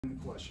Any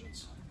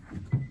questions?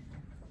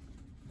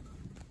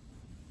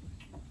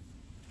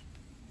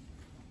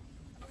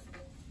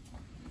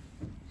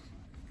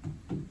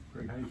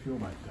 Greg, how do you feel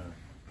about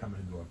coming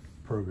into a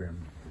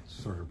program that's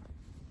sort of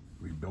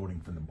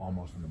rebuilding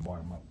almost from the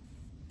bottom up?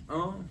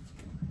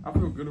 I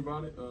feel good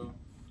about it.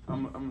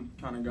 I'm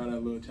kind of guy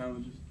that love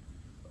challenges.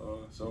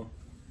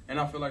 And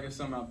I feel like it's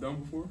something I've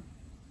done before.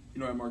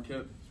 You know, at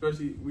Marquette,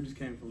 especially we just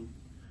came from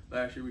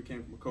last year. We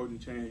came from a coaching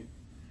change.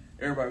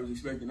 Everybody was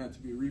expecting that to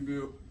be a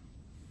rebuild.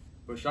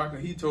 But Shaka,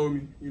 he told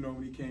me, you know,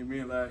 when he came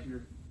in last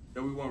year,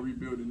 that we weren't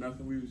rebuilding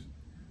nothing. We was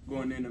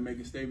going in to make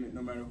a statement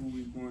no matter who we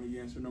was going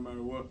against or no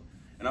matter what.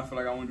 And I feel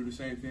like I want to do the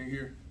same thing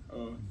here.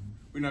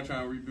 We're not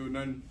trying to rebuild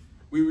nothing.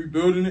 We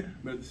rebuilding it,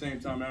 but at the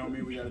same time, that don't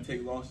mean we got to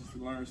take losses to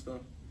learn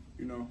stuff.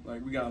 You know,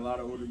 like we got a lot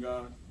of older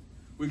guys.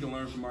 We can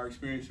learn from our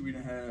experience we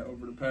done had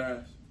over the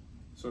past.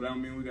 So that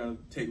don't mean we got to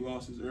take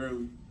losses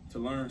early to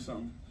learn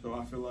something. So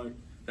I feel like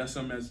that's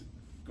something that's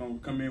going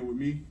to come in with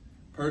me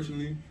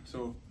personally.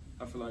 So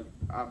I feel like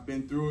I've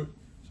been through it.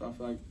 So I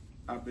feel like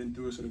I've been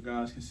through it so the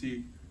guys can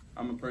see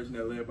I'm a person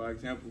that led by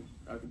example.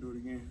 I can do it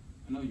again.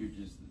 I know you're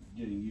just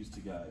getting used to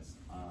guys,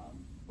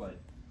 but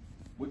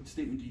what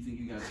statement do you think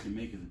you guys can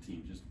make as a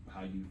team, just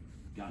how you've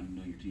gotten to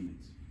know your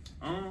teammates?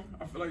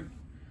 I feel like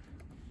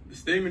the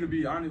statement, to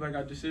be honest, like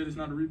I just said, it's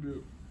not a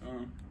rebuild.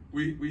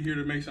 We here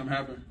to make something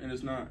happen, and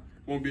it's not,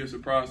 won't be a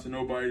surprise to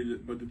nobody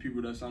but the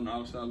people that's on the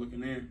outside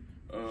looking in.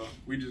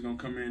 We just gonna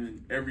come in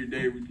and every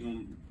day we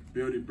gonna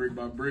build it brick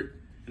by brick,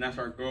 and that's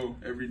our goal.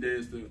 Every day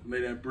is to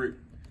lay that brick,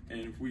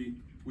 and if we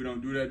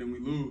don't do that, then we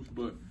lose.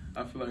 But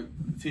I feel like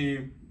the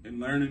team and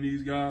learning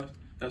these guys,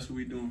 that's what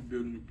we doing,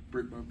 building it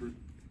brick by brick.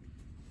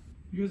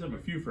 You guys have a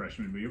few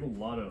freshmen, but you have a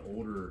lot of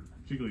older,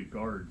 particularly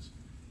guards,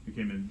 who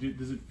came in.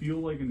 Does it feel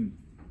like an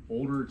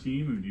older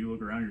team? I mean, do you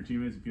look around your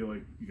teammates and feel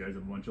like you guys have a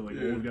bunch of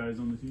old guys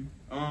on the team?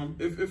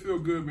 It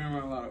feels good being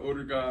around a lot of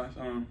older guys.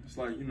 It's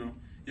like, you know,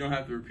 you don't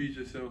have to repeat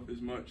yourself as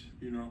much,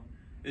 you know.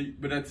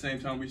 But at the same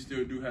time, we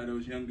still do have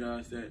those young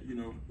guys that, you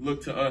know,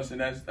 look to us, and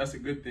that's a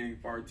good thing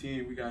for our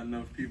team. We got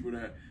enough people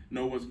that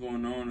know what's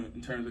going on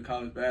in terms of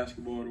college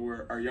basketball to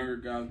where our younger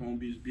guys won't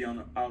be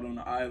out on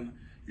the island.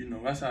 You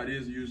know, that's how it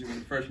is usually when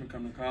the freshmen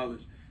come to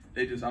college.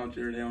 They just out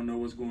there, they don't know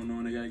what's going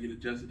on. They got to get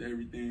adjusted to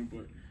everything.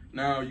 But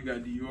now you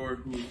got Dior,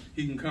 who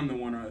he can come to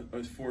one of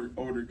us four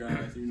older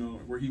guys, you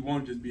know, where he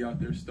won't just be out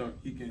there stuck.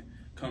 He can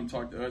come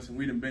talk to us, and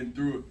we done been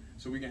through it,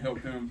 so we can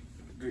help him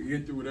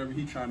get through whatever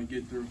he's trying to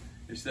get through.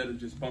 Instead of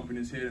just bumping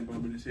his head and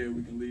bumping his head,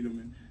 we can lead him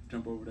and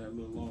jump over that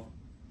little log.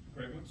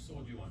 Greg, what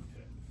sold you on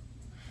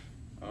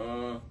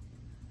Pitt?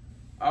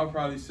 I would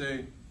probably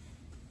say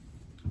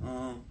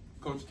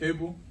Coach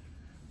Cable.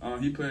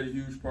 He played a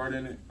huge part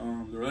in it.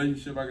 The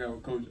relationship I got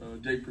with Coach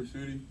Jake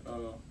Pursuti,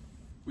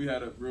 we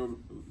had a real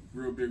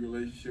big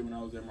relationship when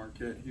I was at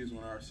Marquette. He was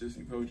one of our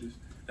assistant coaches.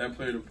 That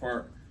played a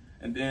part.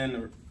 And then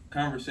the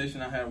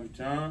conversation I had with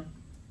John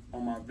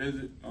on my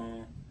visit,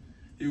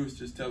 he was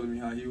just telling me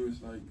how he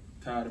was like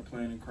tired of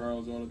playing in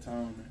crowds all the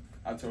time. And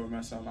I told him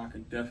that's something I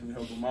could definitely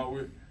help him out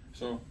with.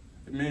 So,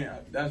 man,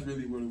 that's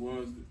really what it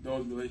was.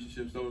 Those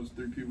relationships, those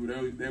three people,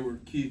 they were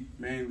key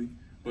mainly.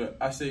 But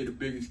I say the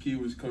biggest key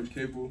was Coach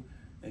Cable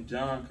and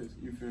John, because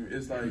you feel me,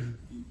 it's like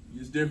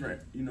it's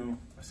different. You know,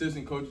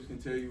 assistant coaches can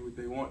tell you what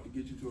they want to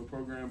get you to a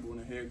program, but when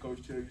a head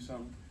coach tells you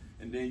something,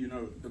 and then you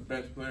know the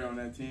best player on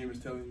that team is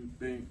telling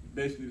you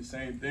basically the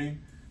same thing,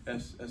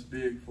 that's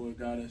big for a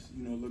guy that's,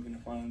 you know, looking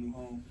to find a new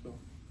home. So.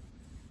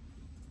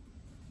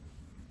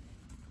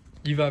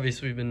 You've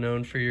obviously been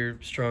known for your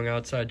strong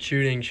outside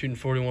shooting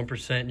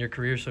 41% in your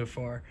career so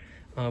far.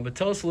 But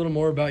tell us a little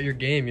more about your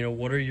game. You know,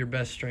 what are your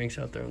best strengths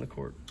out there on the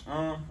court?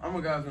 I'm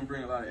a guy who's gonna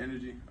bring a lot of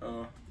energy,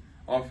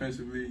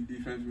 offensively,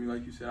 defensively.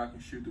 Like you said, I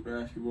can shoot the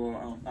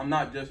basketball. I'm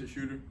not just a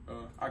shooter.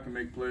 I can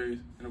make plays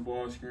in a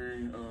ball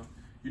screen.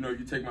 You know, if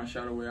you take my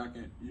shot away, I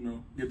can, you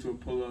know, get to a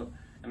pull up.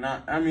 And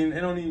I mean, it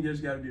don't even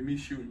just got to be me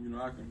shooting. You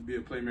know, I can be a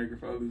playmaker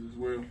for others as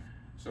well.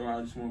 So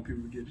I just want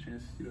people to get a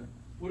chance to see that.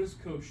 What has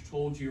Coach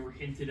told you or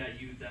hinted at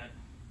you that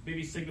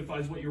maybe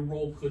signifies what your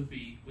role could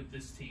be with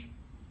this team?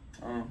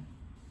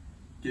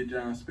 Get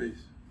John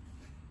space.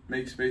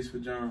 Make space for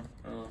John.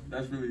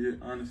 That's really it,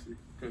 honestly.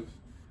 Because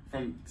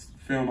from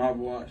film I've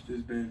watched,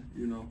 it's been,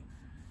 you know,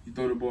 you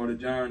throw the ball to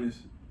John, there's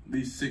at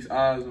least 6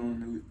 eyes on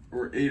him,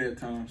 or 8 at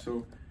times.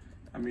 So,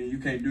 I mean, you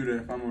can't do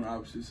that if I'm on the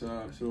opposite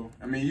side. So,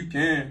 I mean, you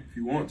can if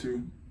you want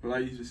to. But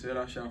like you just said,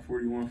 I shot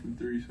 41 from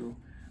 3, so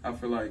I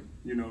feel like,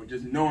 you know,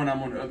 just knowing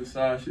I'm on the other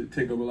side should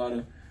take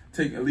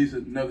at least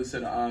another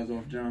set of eyes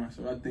off John.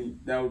 So I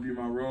think that would be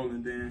my role.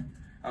 And then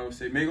I would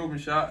say make open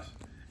shots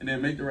and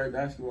then make the right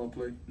basketball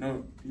play.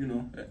 No, you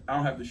know, I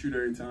don't have to shoot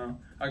every time.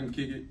 I can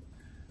kick it.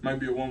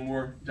 Might be a one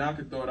more. John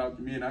can throw it out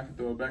to me and I can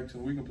throw it back to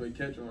him. We can play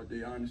catch all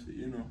day, honestly,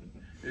 you know.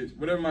 It's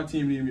whatever my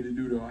team needs me to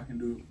do, though, I can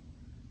do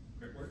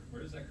it.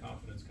 Where does that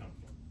confidence come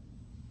from?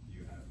 Do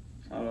you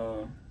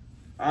have?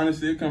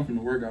 Honestly, it comes from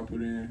the work I put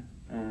in.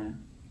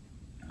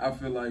 I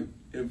feel like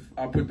if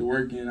I put the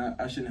work in,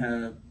 I shouldn't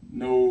have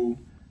no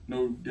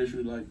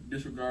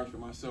disregard for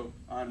myself,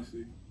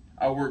 honestly.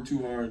 I work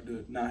too hard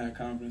to not have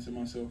confidence in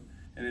myself.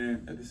 And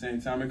then at the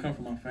same time, it comes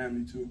from my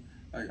family too.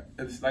 Like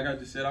I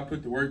just said, I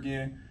put the work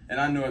in, and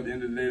I know at the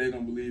end of the day they're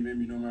gonna believe in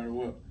me no matter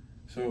what.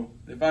 So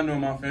if I know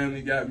my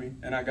family got me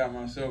and I got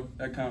myself,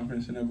 that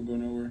confidence will never go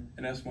nowhere.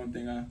 And that's one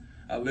thing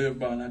I live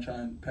by, and I try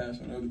and pass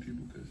on to other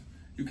people, because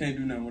you can't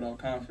do nothing without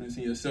confidence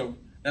in yourself.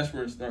 That's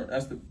where it starts.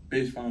 That's the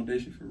base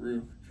foundation for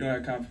real. If you don't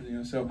have confidence in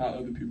yourself, how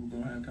other people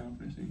gonna have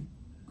confidence in you?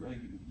 Greg,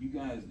 you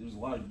guys, there's a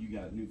lot of you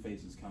guys, new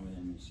faces coming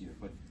in this year,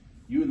 but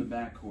you in the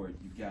backcourt,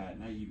 you've got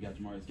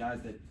Jamarius,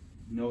 guys that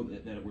know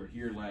that were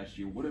here last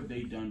year. What have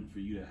they done for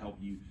you to help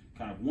you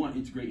kind of, one,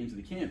 integrate into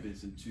the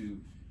campus, and two,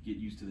 get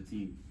used to the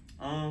team?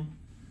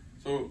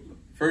 So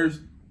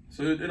first,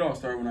 it all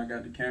started when I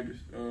got to campus.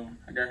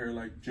 I got here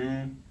like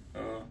June.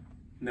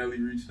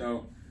 Nelly reached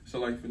out. So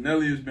like for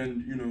Nelly, it's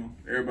been,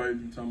 everybody's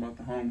been talking about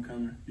the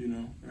homecoming,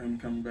 him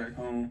coming back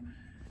home.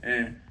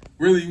 And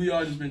really, we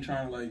all just been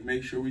trying to like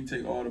make sure we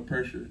take all the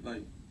pressure,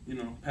 like,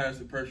 pass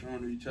the pressure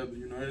on to each other.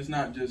 It's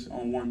not just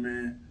on one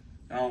man.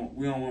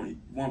 We don't want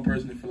one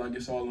person to feel like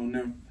it's all on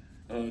them.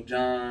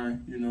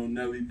 John,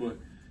 Nelly, but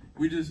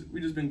we just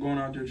been going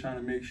out there trying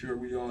to make sure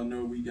we all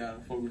know we gotta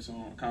focus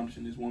on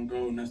accomplishing this one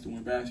goal, and that's to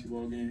win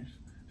basketball games.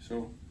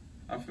 So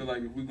I feel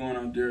like if we're going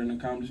out there and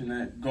accomplishing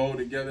that goal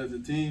together as a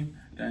team,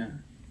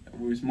 then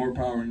it's more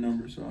power in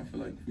numbers. So I feel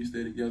like if we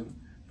stay together,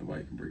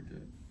 nobody can break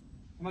that.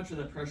 How much of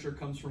that pressure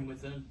comes from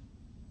within?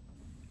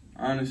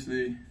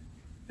 Honestly,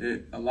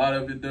 a lot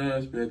of it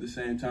does, but at the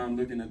same time,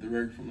 looking at the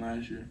record from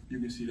last year, you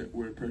can see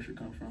where the pressure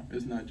comes from.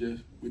 It's not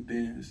just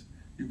within.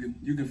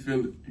 You can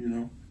feel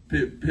it.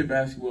 Pitt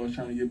basketball is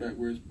trying to get back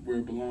where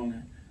it belongs,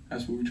 and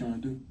that's what we're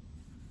trying to do.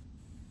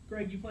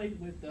 Greg, you played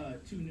with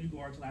two new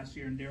guards last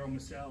year, in Daryl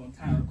Massell and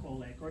Tyler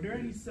Kolek. Are there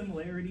any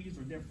similarities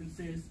or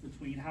differences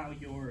between how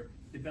you're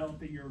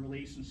developing your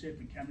relationship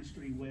and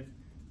chemistry with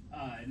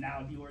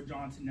now Dior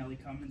Johnson, Nelly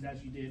Cummins,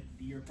 as you did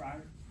the year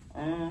prior?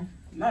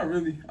 Not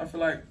really. I feel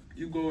like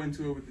you go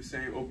into it with the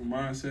same open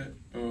mindset.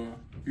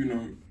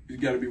 You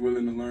got to be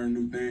willing to learn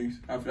new things.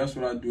 That's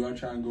what I do. I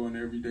try and go in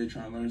there every day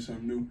trying to learn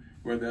something new,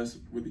 whether that's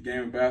with the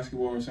game of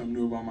basketball or something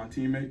new about my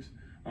teammates.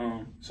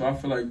 So I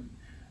feel like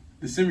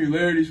the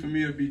similarities for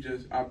me would be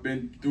just, I've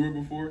been through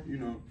it before.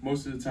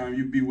 Most of the time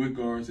you be with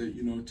guards at,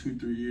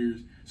 2-3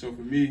 years. So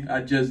for me,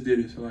 I just did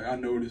it. So like I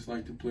know what it's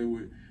like to play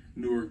with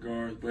newer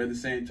guards. But at the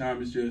same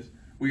time, it's just,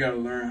 we got to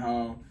learn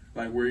how,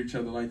 like, where each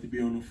other like to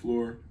be on the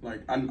floor.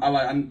 Like I'm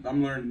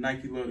learning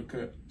Nike love to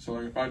cut. So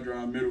like if I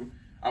drive middle,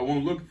 I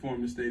won't look for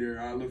him to stay there.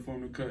 I look for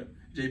him to cut.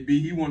 JB,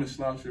 he want to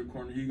slouch to the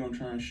corner. He gonna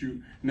try and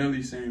shoot.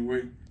 Nelly, same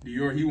way.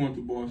 Dior, he want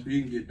the ball so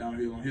he can get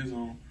downhill on his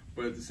own.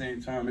 But at the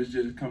same time, it's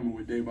just coming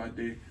with day by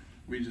day.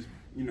 We just,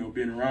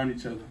 being around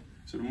each other.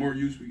 So the more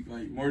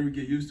we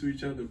get used to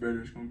each other, the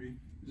better it's gonna be.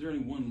 Is there any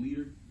one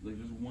leader? Like,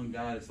 there's one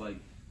guy that's like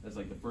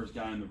the first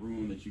guy in the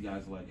room that you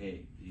guys are like,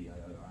 hey,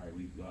 all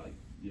right,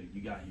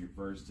 you got here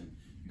first, and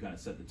you kind of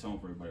set the tone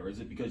for everybody? Or is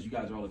it because you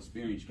guys are all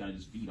experienced, you kind of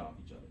just feed off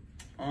each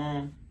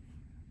other?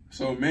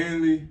 So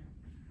mainly,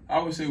 I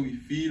would say we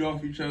feed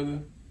off each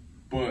other,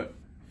 but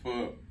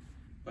for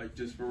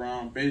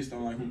round, based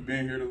on like who's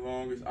been here the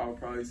longest, I would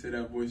probably say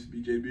that voice would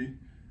be JB.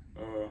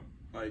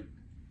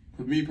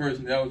 For me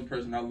personally, that was the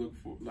person I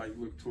looked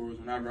towards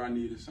whenever I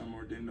needed something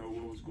or didn't know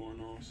what was going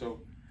on.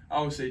 So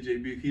I would say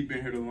JB. He's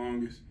been here the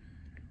longest,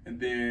 and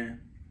then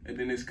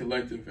it's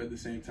collective at the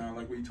same time.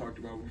 Like we talked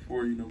about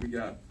before, we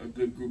got a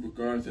good group of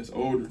guards that's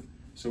older,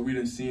 so we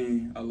done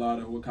seen a lot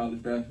of what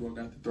college basketball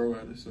got to throw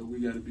at us. So we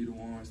got to be the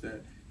ones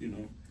that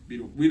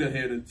we the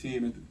head of the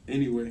team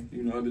anyway.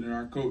 Other than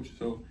our coach,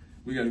 so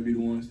we got to be the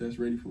ones that's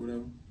ready for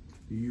whatever.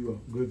 Do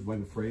you live by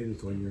the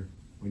phrase when you're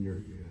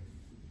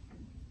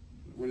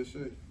What it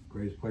say?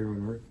 Greatest player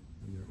on earth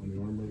on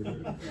the arm over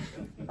there?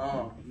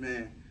 Oh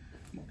man,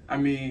 I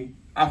mean,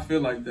 I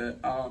feel like that.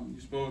 You're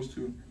supposed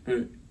to,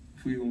 but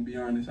if we gonna be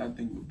honest, I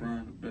think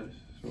LeBron the best.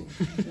 So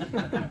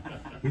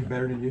He's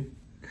better than you?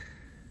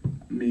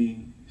 I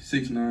mean,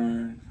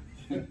 6'9",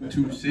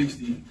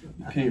 260. You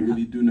can't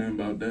really do nothing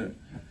about that.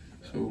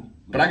 So,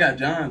 but I got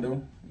John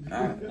though.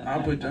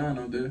 I'll put John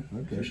out there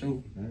for sure.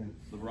 All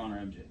right. LeBron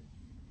or MJ?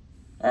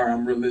 All right,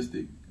 I'm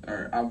realistic. All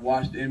right, I've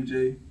watched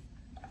MJ,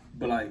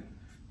 but like,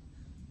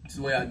 it's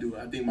the way I do it.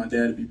 I think my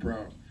dad would be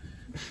proud.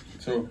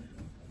 So,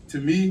 to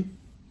me,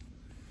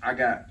 I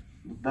got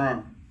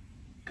LeBron,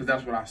 because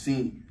that's what I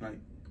seen. Like,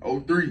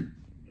 03.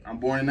 I'm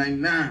born in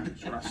 99.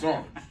 That's what I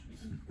saw.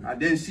 I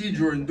didn't see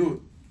Jordan do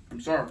it.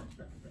 I'm sorry.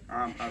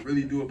 I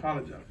really do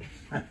apologize.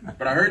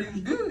 But I heard he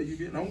was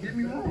good. Don't get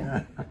me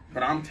wrong.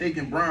 But I'm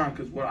taking Bron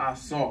because what I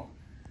saw.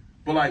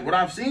 But like what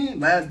I've seen,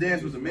 Last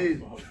Dance was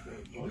amazing.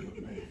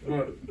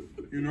 But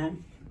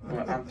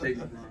but I'm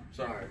taking Bron.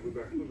 Sorry, we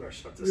better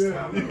shut this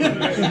down.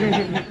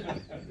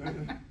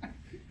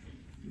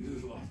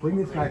 Bring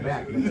this guy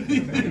back.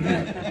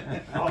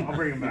 I'll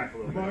bring him back a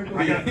little bit.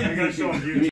 I got to show him you.